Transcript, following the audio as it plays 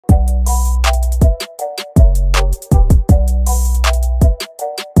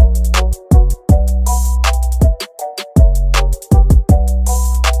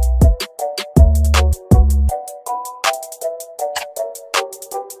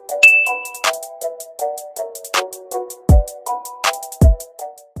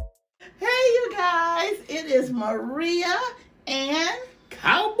is Maria and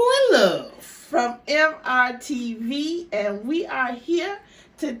Cowboy Love from MRTV, and we are here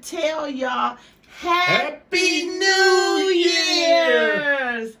to tell y'all Happy New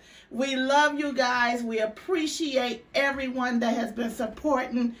Year's! We love you guys. We appreciate everyone that has been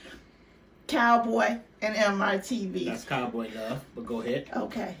supporting Cowboy and MRTV. That's Cowboy Love, but go ahead.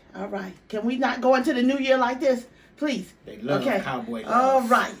 Okay, all right. Can we not go into the new year like this? Please. They love Cowboy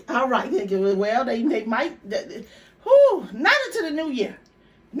Love. All right. Well, they might. Not into the new year.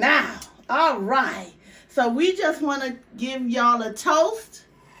 Now, all right. So we just want to give y'all a toast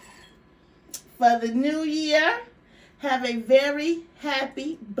for the new year. Have a very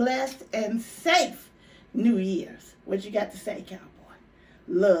happy, blessed, and safe New Year's. What you got to say, Cowboy?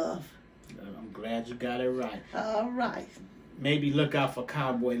 Love. I'm glad you got it right. All right. Maybe look out for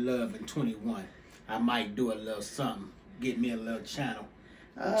Cowboy Love in 21. I might do a little something. Get me a little channel.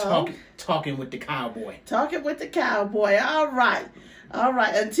 Talking with the cowboy. Talking with the cowboy. All right. All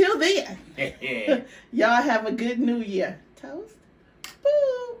right. Until then, y'all have a good New Year. Toast.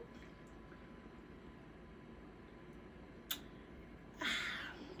 Boo.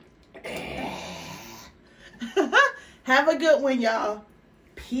 Have a good one, y'all.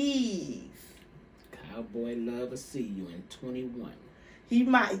 Peace. Cowboy Love will see you in 21. He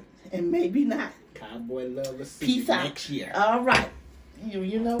might, and maybe not. Cowboy Love will see Peace you out. next year. All right.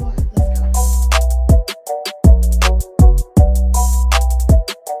 You know what? Let's go.